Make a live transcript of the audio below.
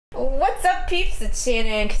Peeps? It's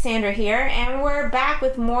Shannon and Cassandra here, and we're back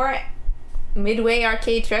with more Midway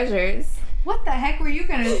Arcade Treasures. What the heck were you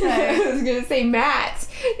gonna say? I was gonna say Matt,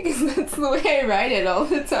 because that's the way I write it all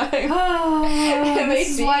the time. Oh,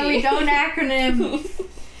 this is why we don't acronym.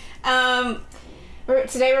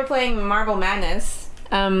 Today we're playing Marble Madness.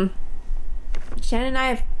 Shannon and I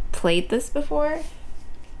have played this before.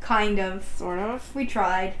 Kind of. Sort of. We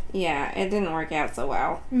tried. Yeah, it didn't work out so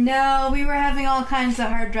well. No, we were having all kinds of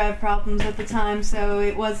hard drive problems at the time, so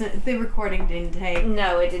it wasn't, the recording didn't take.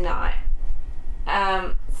 No, it did not.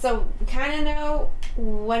 So we kind of know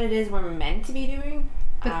what it is we're meant to be doing.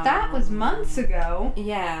 But that was months ago.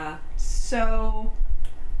 Yeah. So,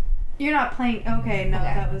 you're not playing, okay, no,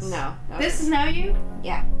 Okay. that was... No. This is now you?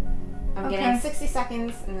 Yeah. I'm Okay. getting 60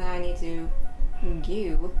 seconds, and then I need to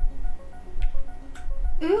go.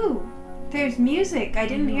 Ooh, there's music. I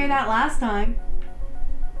didn't hear that last time.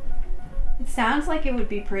 It sounds like it would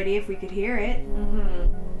be pretty if we could hear it.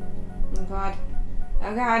 Oh god.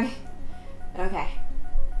 Oh god. Okay.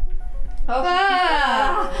 Oh.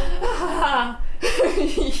 Ah!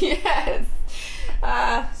 Yes.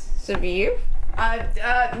 Should be you?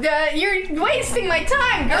 You're wasting my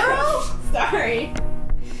time, girl! Sorry.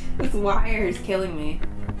 This wire is killing me.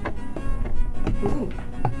 Ooh.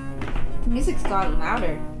 The music's gotten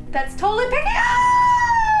louder. That's totally picking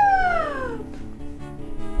up!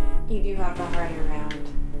 You do have to hurry around.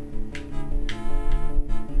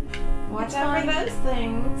 Watch out for those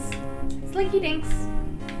things. Slinky dinks.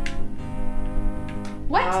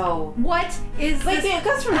 What? Oh. What is Wait, this? it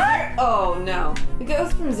goes from 0. Oh no. It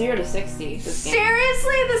goes from 0 to 60. This game.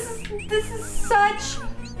 Seriously? This is such...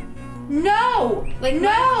 No! Like,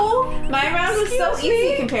 no! My round was so Excuse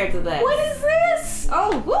easy me? compared to this. What is this?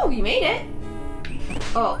 Oh, whoa, you made it.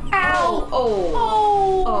 Oh. Ow. Oh.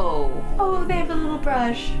 Oh. Oh. Oh, they have a little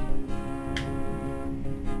brush.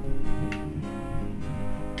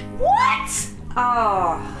 What?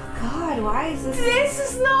 Oh. God, why is this? This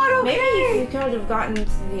is not okay. Maybe you could have gotten to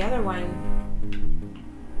the other one.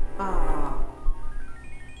 Oh.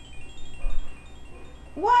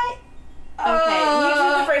 What? Okay, you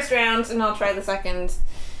do the first round and I'll try the second.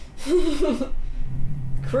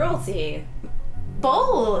 Cruelty.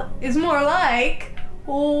 Bowl is more like...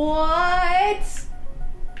 What?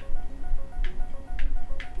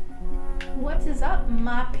 What is up,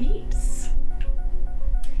 my peeps?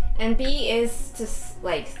 And B is to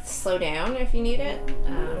like slow down if you need it.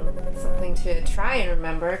 Something to try and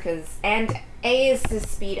remember, and A is to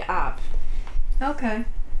speed up. Okay.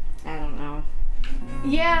 I don't know.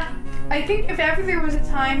 Yeah, I think if ever there was a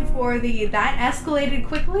time for that escalated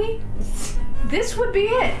quickly, this would be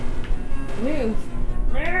it. Move.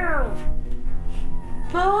 Move.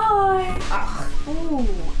 Bye. Ugh. Ooh,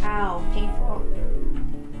 ow. Painful.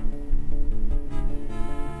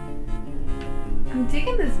 I'm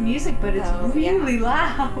digging this music, but it's really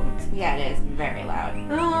loud. Yeah, it is very loud.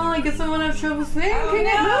 Oh, I guess I'm gonna have trouble thinking.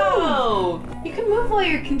 Oh, Move. You can move while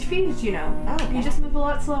you're confused, you know. Oh, okay. You just move a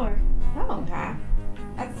lot slower. Oh, okay.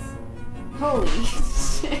 That's... Holy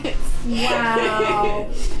shit. Wow.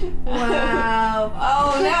 Wow.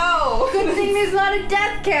 Oh, no. Good thing there's not a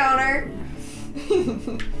death counter.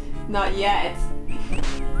 Not yet.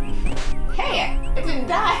 Hey, I didn't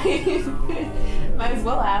die. Might as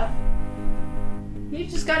well have. You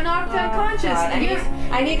just got knocked unconscious. God,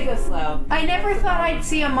 I need to go slow. I never thought I'd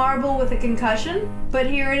see a marble with a concussion, but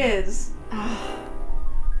here it is.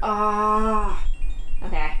 Ah.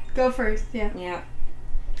 Okay. Go first, yeah. Yeah.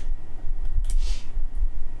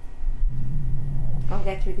 I'll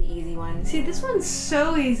get through the easy ones. See, this one's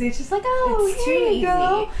so easy. It's just like, oh, It's here too you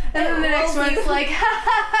go. easy. And then the next lulls one's you. like, ha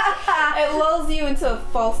ha ha ha. It lulls you into a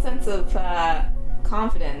false sense of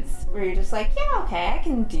confidence, where you're just like, yeah, okay, I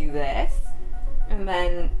can do this. And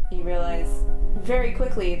then you realize very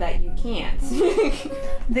quickly that you can't.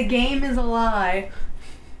 The game is a lie.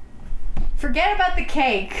 Forget about the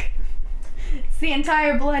cake. It's the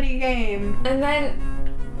entire bloody game. And then,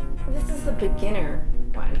 this is the beginner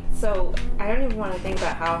one, so I don't even want to think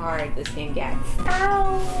about how hard this game gets.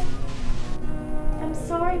 Ow! I'm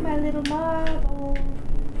sorry, my little marble.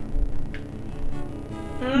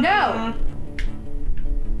 No!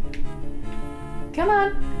 Come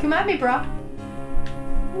on. Come at me, bro.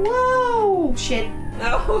 Whoa! Shit.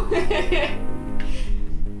 No.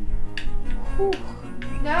 Whew.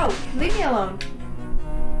 No, leave me alone.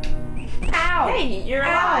 Ow! Hey, you're Ow.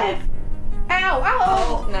 alive. Ow! Ow!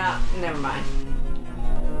 Oh, no, never mind.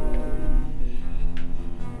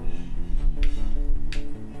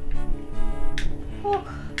 Oh,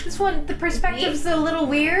 this one, the perspective's a little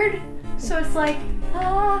weird, so it's like,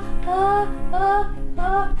 now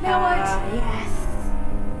what? Yes.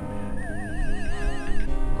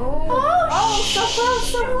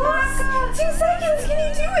 so close. 2 seconds. Can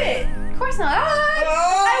you do it? Of course not. I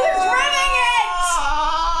was running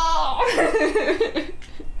it!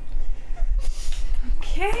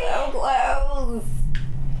 Okay. So close.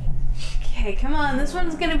 Okay, come on. This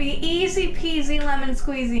one's gonna be easy peasy lemon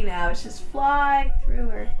squeezy now. It's just fly through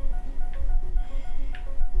her.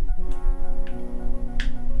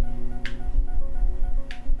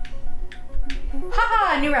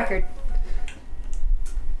 Haha, new record.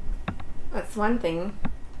 That's one thing.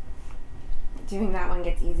 Doing that one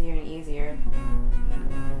gets easier and easier.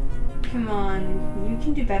 Come on, you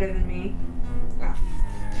can do better than me. Oh.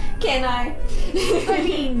 Can I? I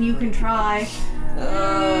mean, you can try.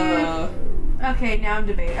 Okay, now I'm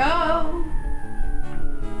debating. Oh!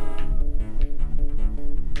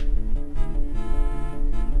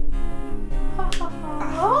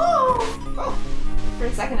 Oh! For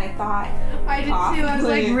a second, I thought. I did too. I was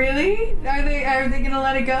like, really? Are they gonna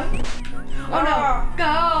let it go? Oh no!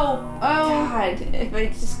 Go! Oh! God, if I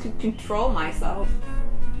just could control myself.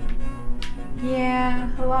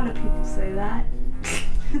 Yeah, a lot of people say that.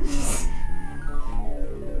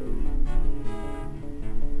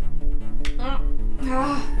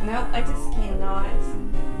 Nope, I just cannot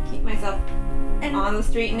keep myself on the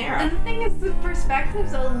straight and narrow. And the thing is, the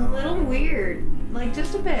perspective's a little weird. Like,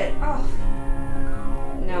 just a bit. Oh.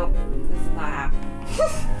 Nope, this is not happening.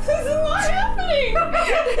 This is not happening!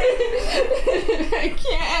 I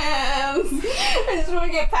can't! I just want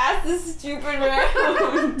to get past this stupid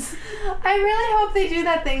round. I really hope they do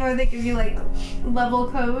that thing where they give you, like, level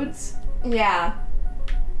codes. Yeah.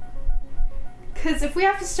 Because if we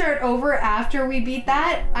have to start over after we beat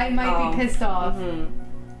that, I might be pissed off. Mm-hmm.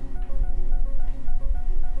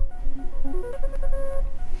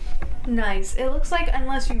 Nice. It looks like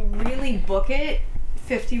unless you really book it,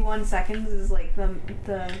 51 seconds is like the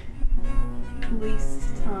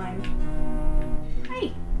least time.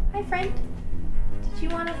 Hi. Hi, friend. Did you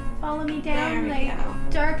want to follow me down the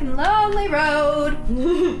dark and lonely road?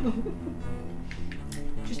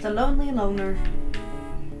 Just a lonely loner.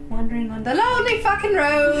 Wandering on the lonely fucking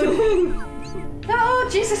road. Oh,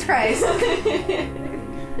 Jesus Christ.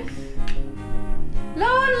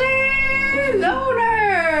 Lonely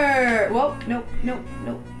loner. Whoa, nope.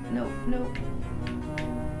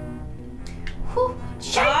 Whew,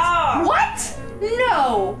 shit! Ah. What?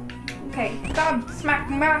 No! Okay, God, smack,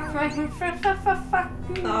 fuck.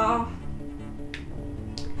 Oh.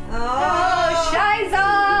 Oh,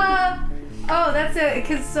 Shiza! Oh, that's it,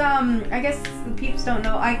 because, I guess the peeps don't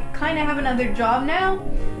know. I kind of have another job now.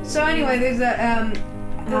 So anyway, there's a,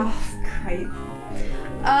 Oh, great.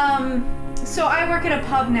 so I work at a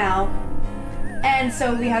pub now. And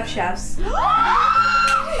so we have chefs.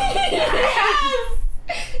 Yes!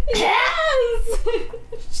 Yes!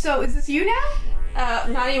 So is this you now?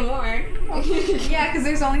 Not anymore. Yeah, because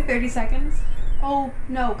there's only 30 seconds. Oh,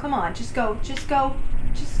 no, come on, just go.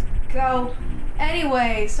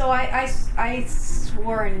 Anyway, so I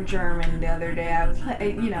swore in German the other day. I was like,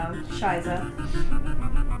 Scheiße.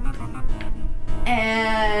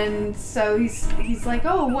 And so he's like,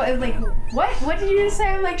 oh, what did you just say?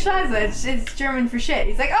 I'm like, Scheiße, it's German for shit.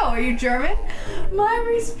 He's like, oh, are you German? My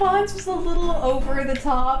response was a little over the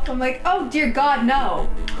top. I'm like, oh, dear God, no.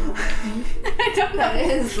 I don't know. That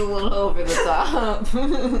is a little over the top.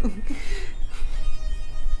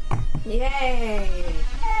 Yay!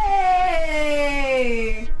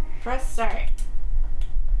 Hey! Press start.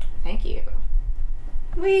 Thank you.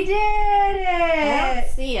 We did it! I don't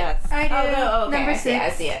see us. I do. Oh, no, okay. Number I see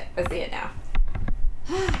 6. it. I see it now.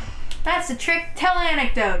 That's the trick. Tell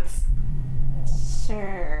anecdotes.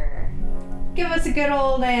 Sure. Give us a good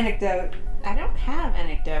old anecdote. I don't have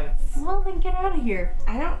anecdotes. Well, then get out of here.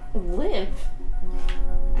 I don't live.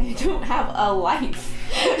 I don't have a life.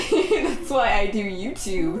 That's why I do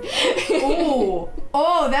YouTube.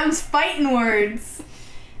 Oh, them's fighting words.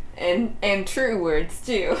 And true words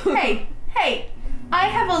too. Hey, I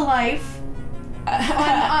have a life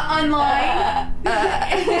online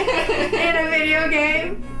in a video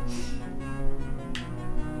game.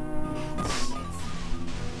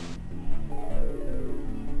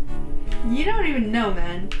 You don't even know,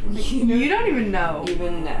 man. You don't even know.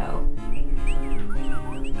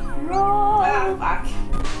 Roll. Ah, fuck.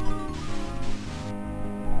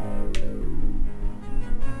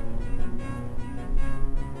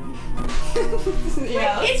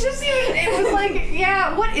 Yeah. It's just even, it was like,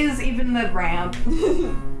 yeah, what is even the ramp?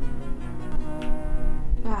 If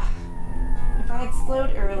I had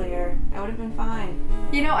slowed earlier, I would have been fine.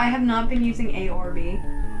 You know, I have not been using A or B.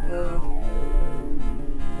 Ugh.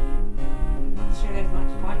 I'm not sure there's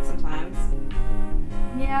much point sometimes.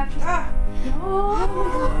 Yeah, I've just... Ah!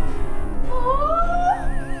 Oh.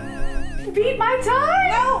 Beat my time!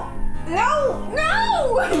 No!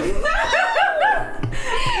 No!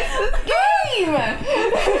 Game!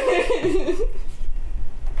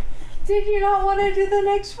 Did you not want to do the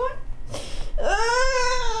next one?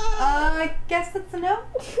 I guess that's a no.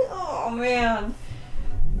 Oh man.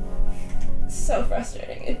 So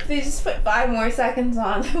frustrating. If they just put 5 more seconds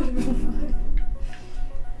on, that would have been fun.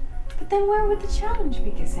 But then where would the challenge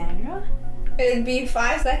be, Cassandra? It'd be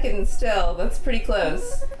 5 seconds still. That's pretty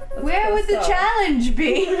close. That's Where close would the call. challenge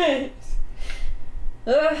be?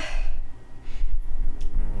 Ugh.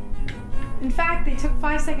 In fact, they took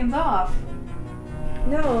 5 seconds off.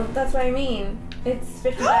 No, that's what I mean. It's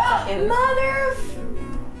 55 seconds. Mother!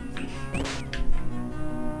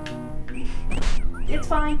 It's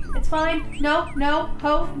fine. It's fine. No, no,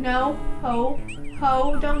 ho, no, ho,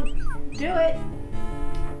 ho, don't do it.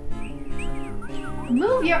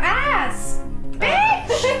 Move your ass!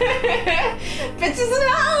 Bitch! Bitches and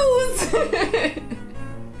hoes!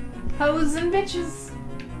 Hoes and bitches.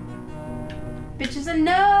 Bitches and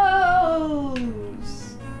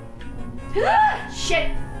no's. Shit!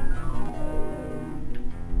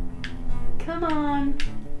 Come on.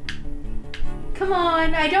 Come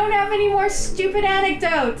on, I don't have any more stupid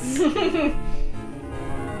anecdotes.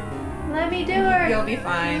 Let me do her. You'll be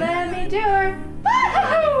fine. Let me do her.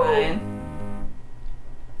 You'll be fine.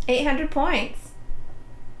 800 points.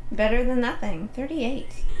 Better than nothing. 38.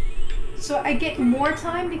 So I get more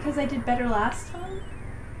time because I did better last time?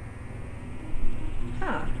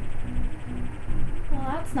 Huh. Well,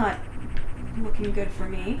 that's not looking good for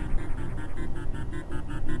me.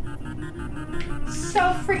 So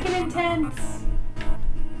freaking intense.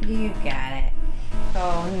 You got it.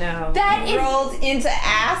 Oh no. That You is- rolled into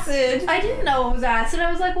acid. I didn't know it was acid. I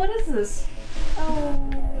was like, what is this? Oh.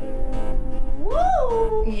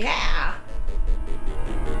 Woo! Yeah.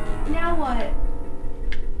 Now what?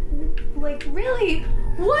 Like, really?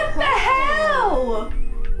 What the hell?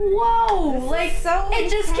 Whoa! This is Like, so it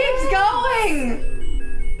just keeps intense. going!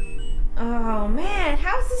 Oh man,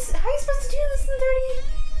 how are you supposed to do this in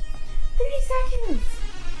 30 seconds?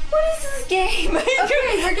 What is this game?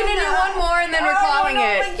 Okay, we're gonna do one more and then we're calling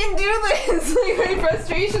I it. can do this. Like, my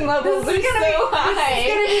frustration levels This are is gonna so be, high. This is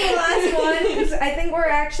gonna be the last one, because I think we're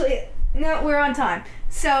actually... No, we're on time.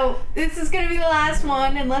 So, this is gonna be the last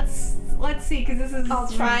one, and let's see, because this is I'll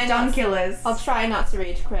try ridiculous. I'll try not to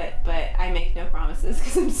rage quit, but I make no promises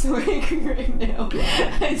because I'm so angry right now.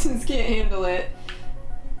 I just can't handle it.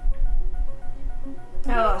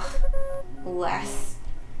 Ugh. Less.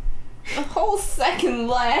 A whole second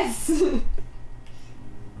less.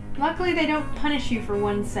 Luckily, they don't punish you for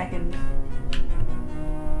 1 second.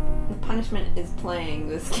 The punishment is playing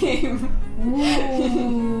this game.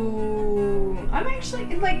 Ooh. I'm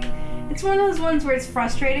actually, like, it's one of those ones where it's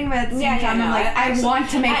frustrating, but at the same time, no, I'm like, I want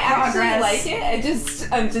to make progress. I actually like it.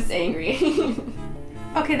 I'm just angry.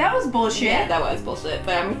 Okay, that was bullshit. Yeah, that was bullshit,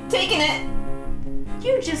 but I'm taking it.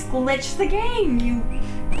 You just glitched the game, you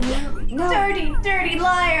No. dirty, dirty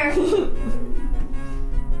liar.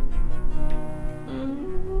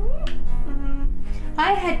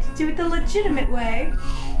 I had to do it the legitimate way.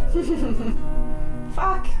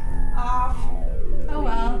 Fuck off. Oh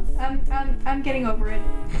well, I'm getting over it.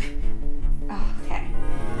 Oh, okay.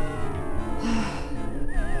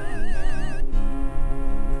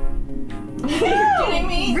 Are you kidding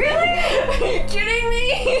me? Really? Are you kidding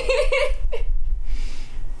me?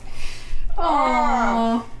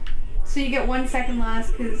 Oh. So you get 1 second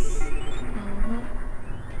last, cause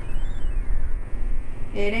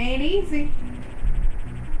it ain't easy.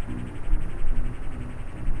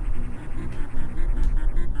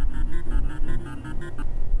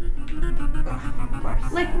 Of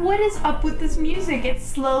course. Like, what is up with this music? It's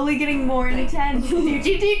slowly getting more intense.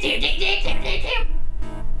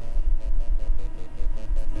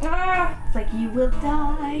 Ah. It's like, you will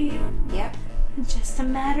die. Yep. Just a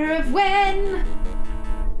matter of when.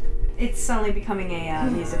 It's suddenly becoming a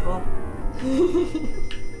musical.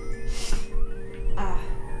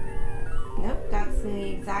 Nope, that's the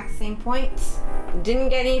exact same point. Didn't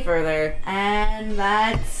get any further. And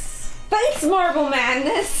that's Thanks, Marble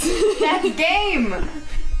Madness! game.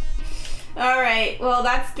 Alright, well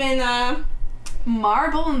that's been,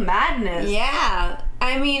 Marble Madness. yeah.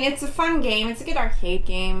 I mean, it's a fun game. It's a good arcade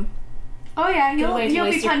game. Oh yeah, Good way to you'll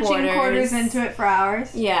be waste your punching quarters into it for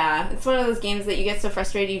hours. Yeah, it's one of those games that you get so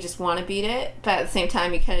frustrated you just want to beat it, but at the same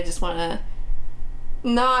time you kind of just want to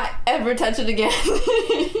not ever touch it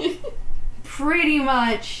again. Pretty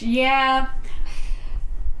much, yeah.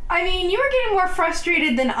 I mean, you were getting more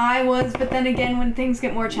frustrated than I was, but then again, when things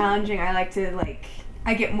get more challenging, I like to, like,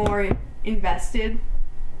 I get more invested.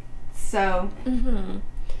 So. Mm-hmm.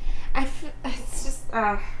 It's just,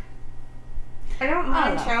 I don't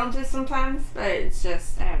mind challenges sometimes, but it's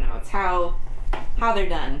just, I don't know, it's how they're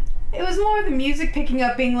done. It was more the music picking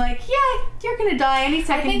up, being like, yeah, you're gonna die any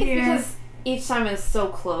second I think here. it's because each time is so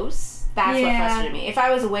close. That's what frustrated me. If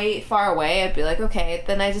I was far away, I'd be like, okay,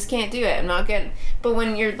 then I just can't do it. I'm not good. But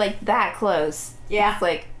when you're like that close, it's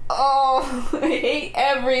like, oh, I hate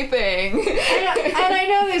everything. And I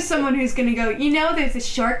know there's someone who's gonna go, there's a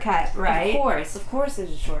shortcut, right? Of course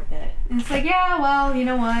there's a shortcut. And it's like, yeah, well, you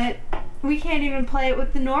know what? We can't even play it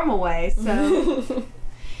with the normal way, so.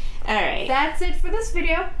 Alright. That's it for this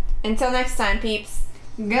video. Until next time, peeps.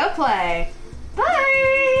 Go play.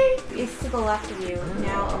 Bye! It's to the left of you.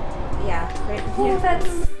 Now, right Oh, here.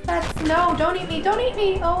 that's, no, don't eat me, don't eat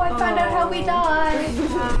me. Oh, I found out how we die.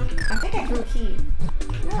 I think I threw a key.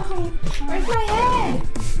 No. Where's my head?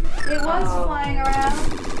 It was flying around.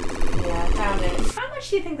 Yeah, I found it. How much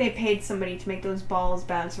do you think they paid somebody to make those balls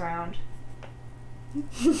bounce around?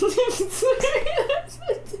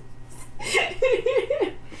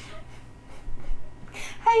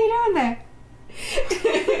 How you doing there?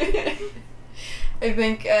 I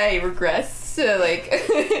think I regressed to like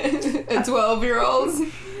a 12-year-old.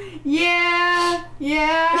 Yeah.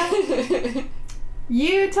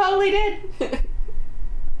 You totally did.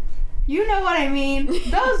 You know what I mean.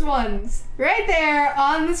 Those ones. Right there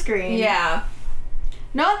on the screen. Yeah.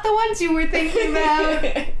 Not the ones you were thinking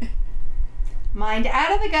about. Mind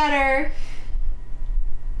out of the gutter.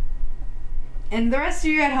 And the rest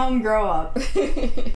of you at home grow up.